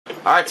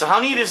Alright, so how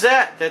neat is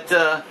that?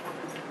 That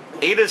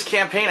Ada's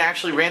campaign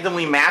actually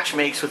randomly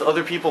matchmakes with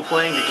other people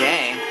playing the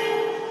game.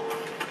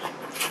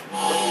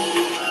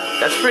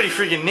 That's pretty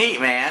freaking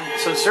neat, man.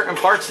 So in certain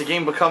parts the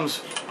game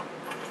becomes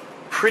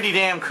pretty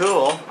damn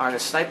cool. Alright, a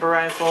sniper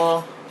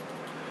rifle,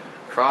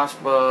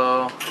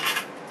 crossbow.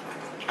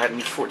 I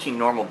need 14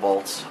 normal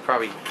bolts.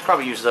 Probably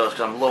use those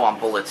because I'm low on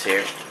bullets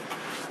here.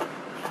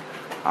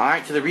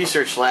 Alright, to the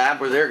research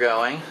lab where they're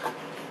going.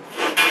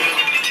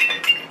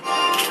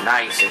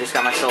 Nice, I just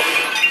got myself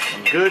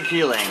some good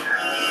healing.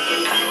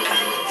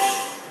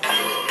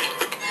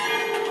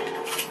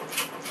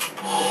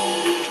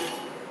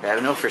 I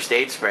have no first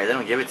aid spray, they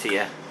don't give it to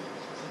you.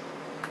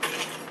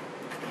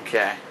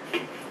 Okay.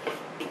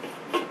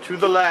 To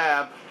the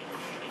lab.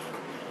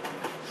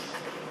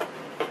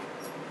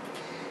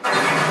 I'm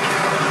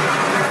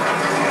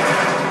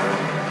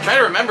trying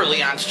to remember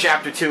Leon's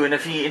chapter 2 and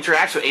if he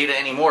interacts with Ada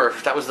anymore,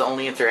 if that was the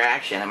only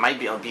interaction. It might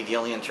be the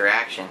only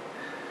interaction.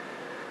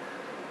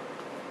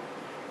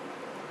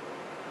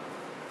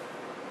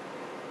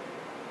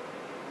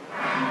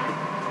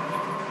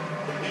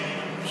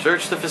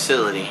 Search the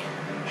facility.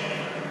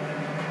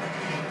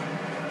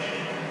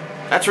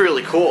 That's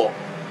really cool.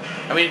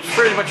 I mean,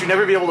 pretty much you'll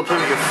never be able to play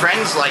with your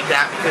friends like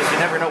that because you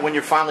never know when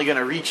you're finally going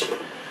to reach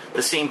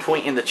the same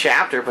point in the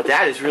chapter, but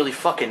that is really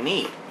fucking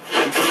neat. You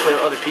can play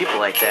with other people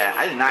like that.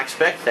 I did not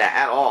expect that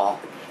at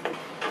all.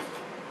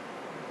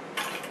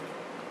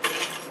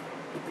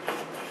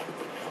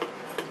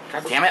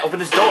 God damn it, open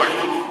this door.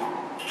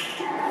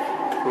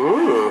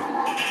 Ooh.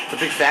 The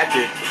big fat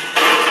dude.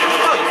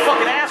 Oh, you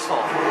fucking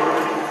asshole.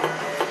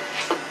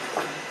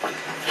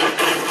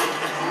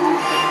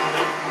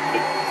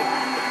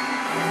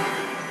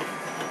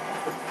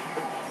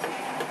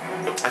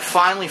 I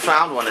finally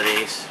found one of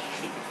these.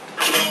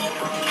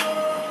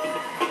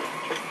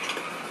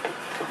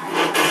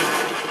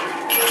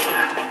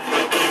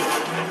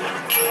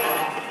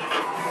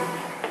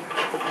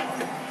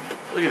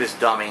 Look at this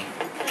dummy.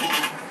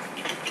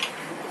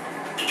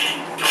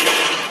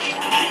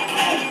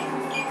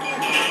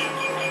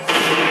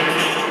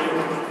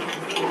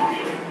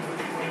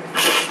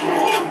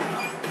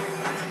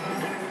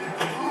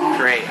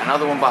 Great,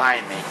 another one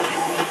behind me.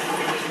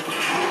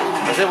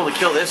 I was able to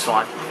kill this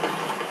one.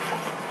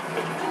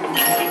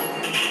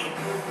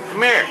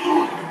 Come here.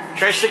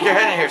 Try to stick your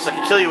head in here so I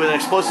can kill you with an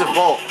explosive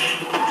bolt.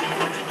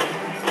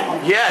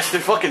 Yes,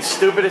 they're fucking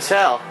stupid as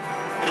hell.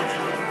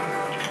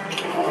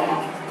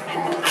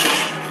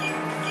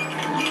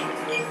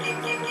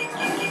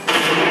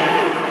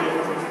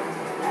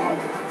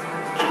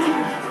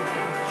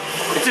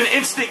 It's an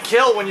instant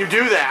kill when you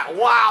do that.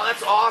 Wow,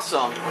 that's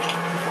awesome.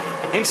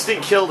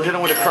 Instant kill to hit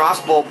him with a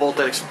crossbow bolt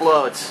that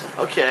explodes.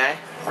 Okay.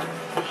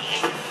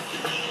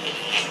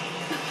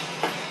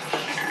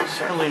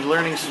 Certainly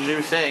learning some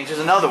new things. There's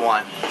another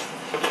one.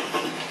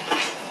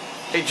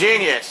 Hey,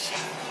 genius.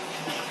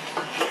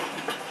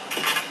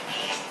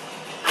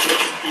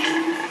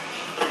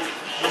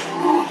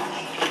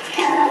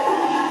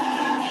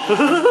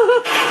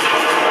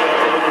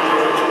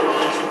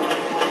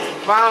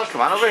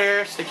 Come on over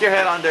here. Stick your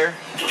head under.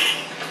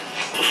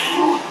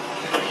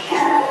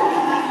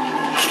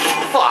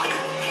 Fuck.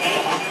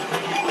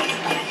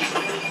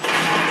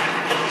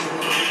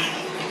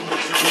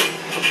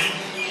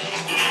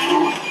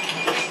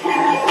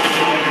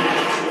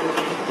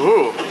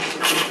 Ooh.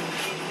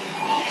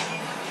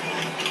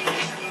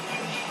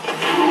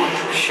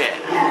 Shit.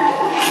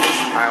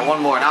 Alright,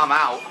 one more and I'm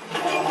out.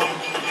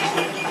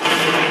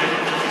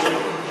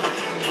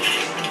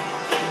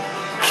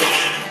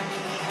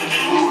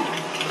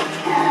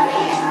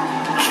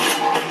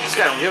 This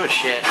guy don't give a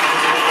shit.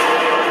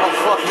 Oh,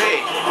 fuck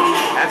me.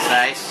 That's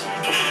nice.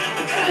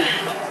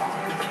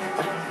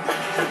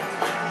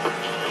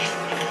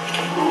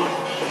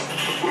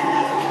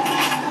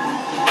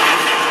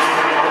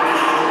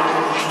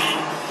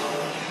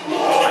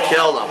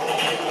 Killed him.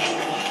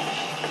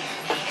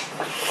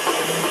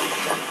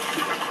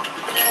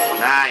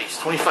 Nice.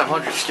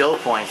 2,500 skill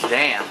points.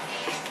 Damn.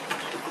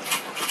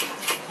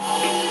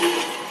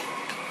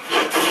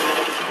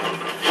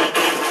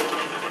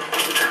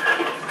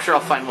 I'm sure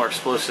I'll find more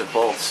explosive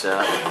bolts.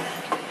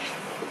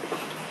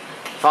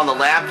 Found the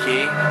lab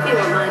key. You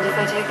won't mind if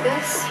I take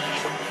this?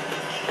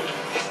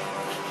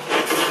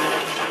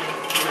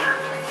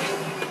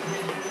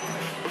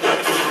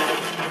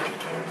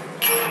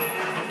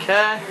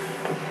 Okay.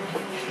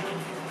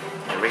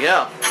 Here we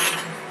go.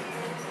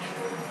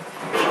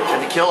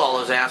 Had to kill all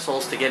those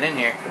assholes to get in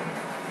here.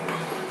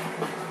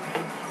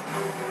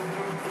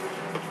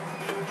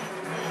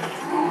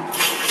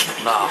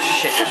 Oh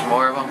shit, there's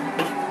more of them.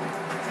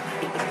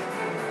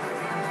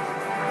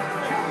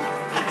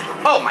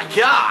 Oh my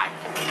god!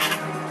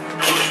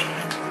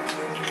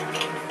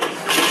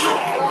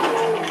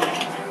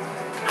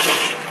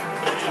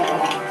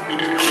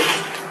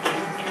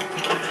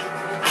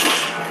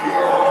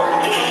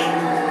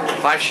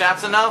 Five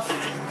shots enough?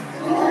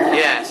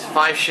 Yes,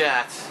 5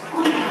 shots.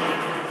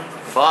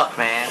 Fuck,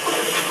 man.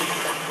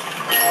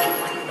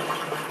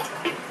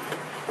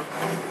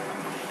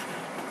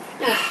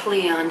 Ugh,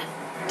 Leon,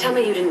 Tell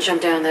me you didn't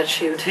jump down that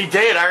chute. He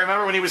did. I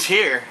remember when he was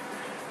here.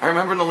 I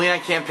remember in the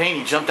Leon campaign,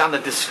 he jumped down the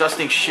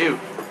disgusting chute.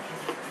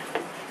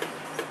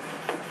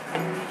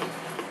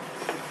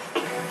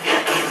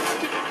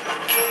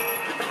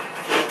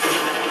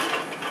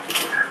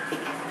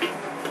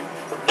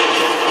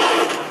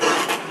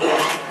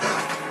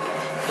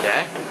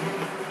 Okay.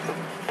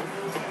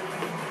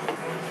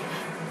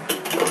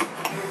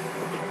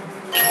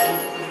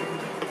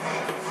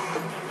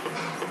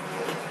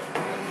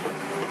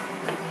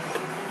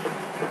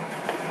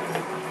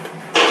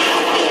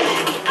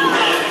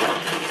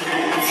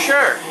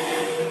 Sure.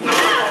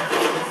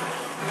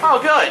 Oh,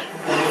 good.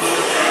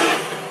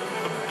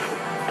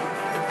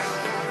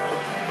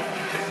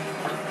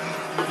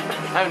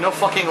 I have no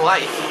fucking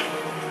life.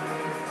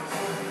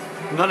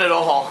 None at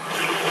all.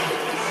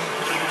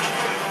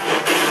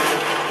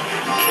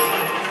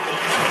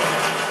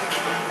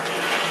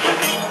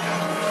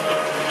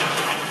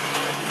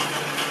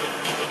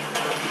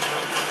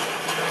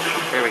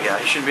 There we go.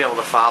 You shouldn't be able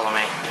to follow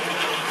me.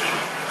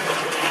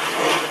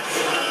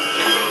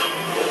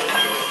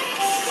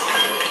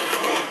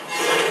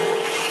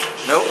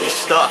 Nope, he's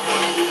stuck.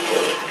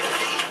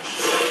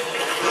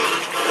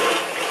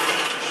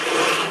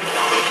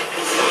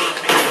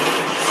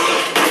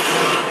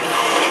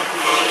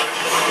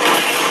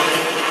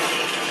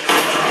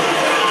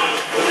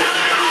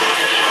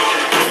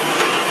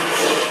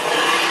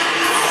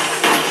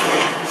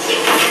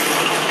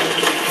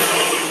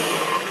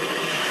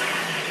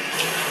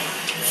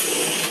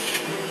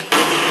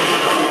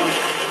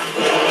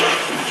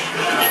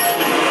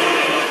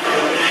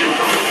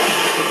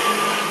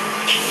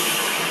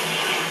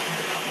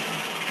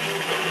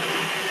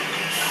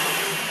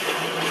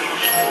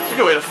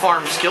 A good way to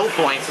farm skill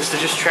points is to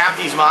just trap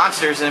these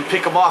monsters and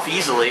pick them off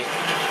easily.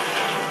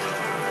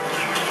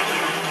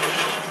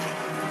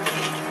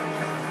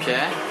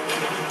 Okay.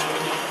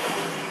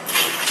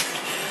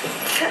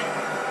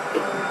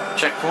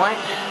 Checkpoint.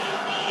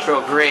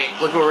 Oh, great.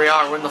 Look where we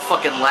are. We're in the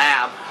fucking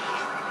lab.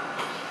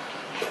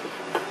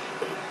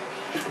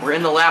 We're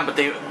in the lab, but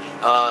it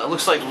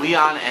looks like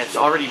Leon has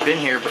already been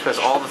here because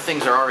all the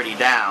things are already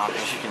down,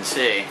 as you can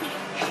see.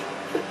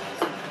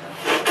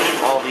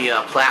 All the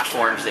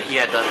platforms that he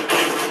had to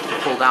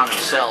pull down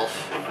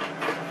himself.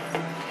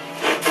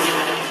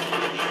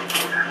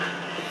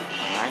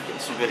 Alright, getting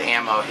some good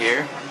ammo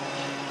here.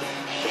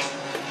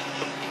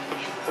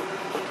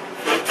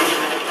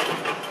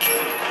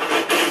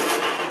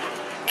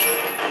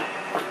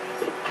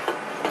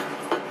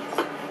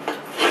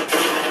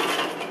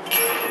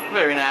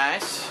 Very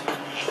nice.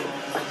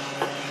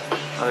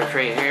 Another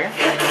crate here.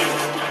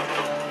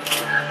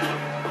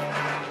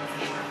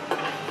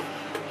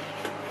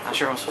 Not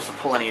sure if I'm supposed to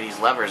pull any of these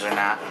levers or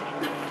not.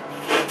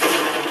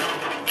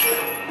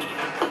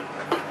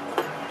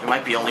 It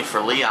might be only for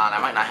Leon. I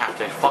might not have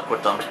to fuck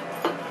with them.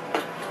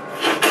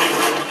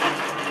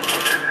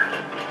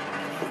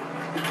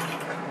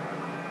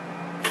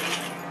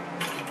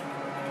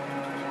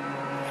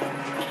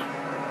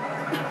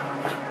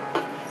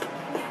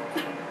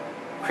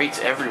 Crates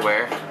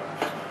everywhere.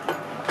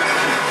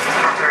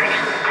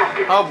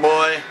 Oh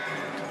boy.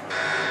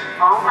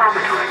 All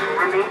laboratories will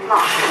remain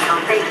locked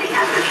until safety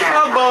has been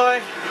verified. Oh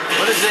boy.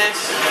 What is this?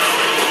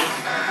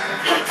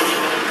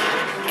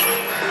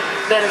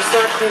 Better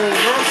start cleaning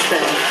house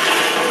then.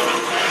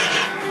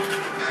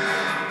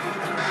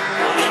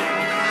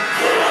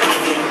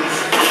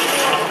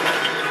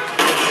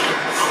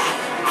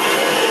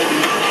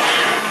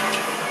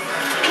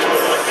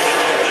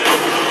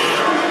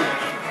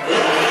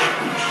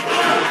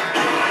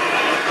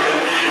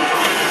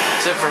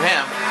 That's it for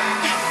him.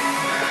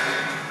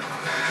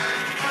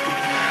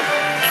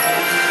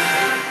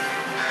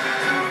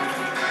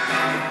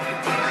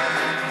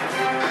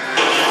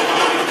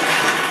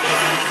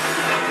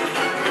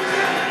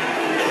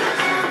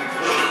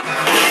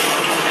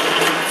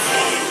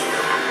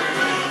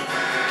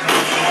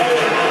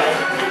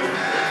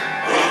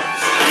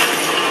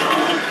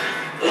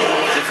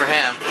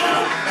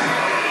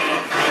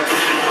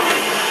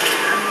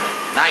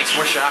 Nice,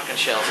 more shotgun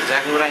shells.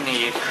 Exactly what I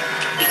need.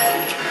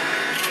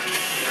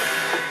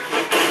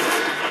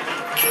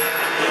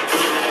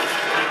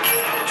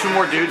 Two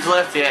more dudes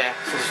left? Yeah,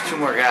 so there's two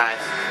more guys.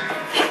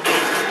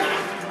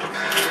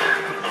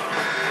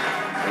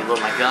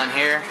 Reload my gun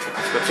here.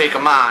 Let's go take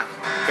them on.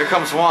 Here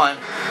comes one.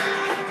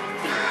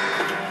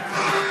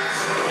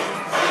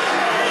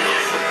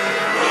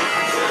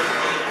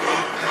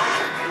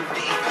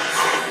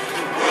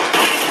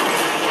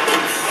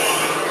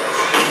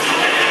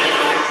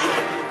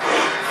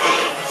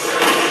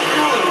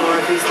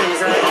 These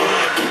things are.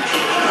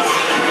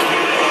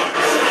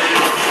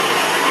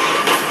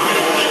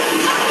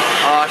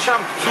 I shot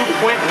him 2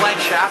 point-blank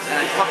shots and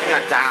I fucking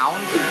got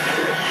downed.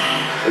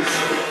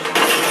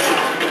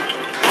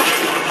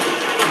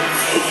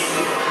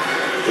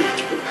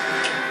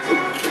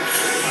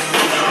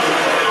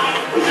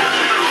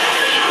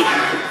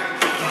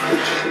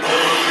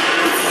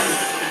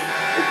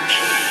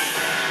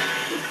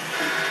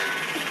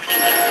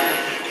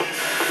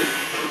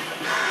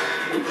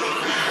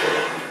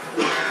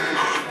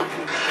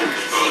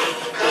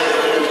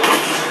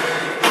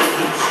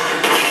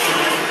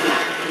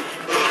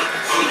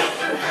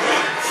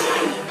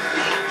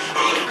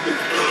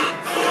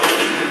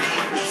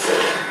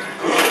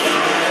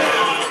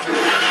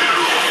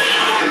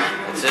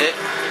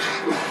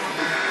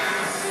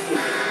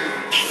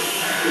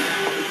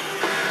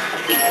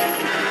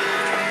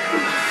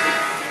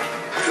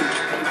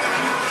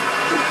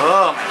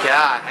 Oh my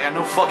god, I got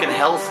no fucking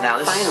health now.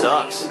 This Finally.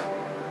 sucks.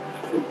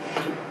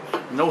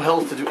 No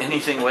health to do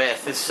anything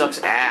with. This sucks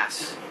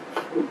ass.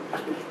 I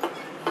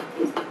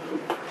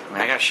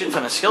mean, I got a shit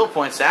ton of skill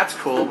points. That's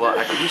cool, but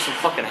I could use some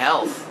fucking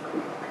health.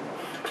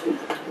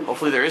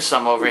 Hopefully there is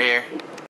some over here.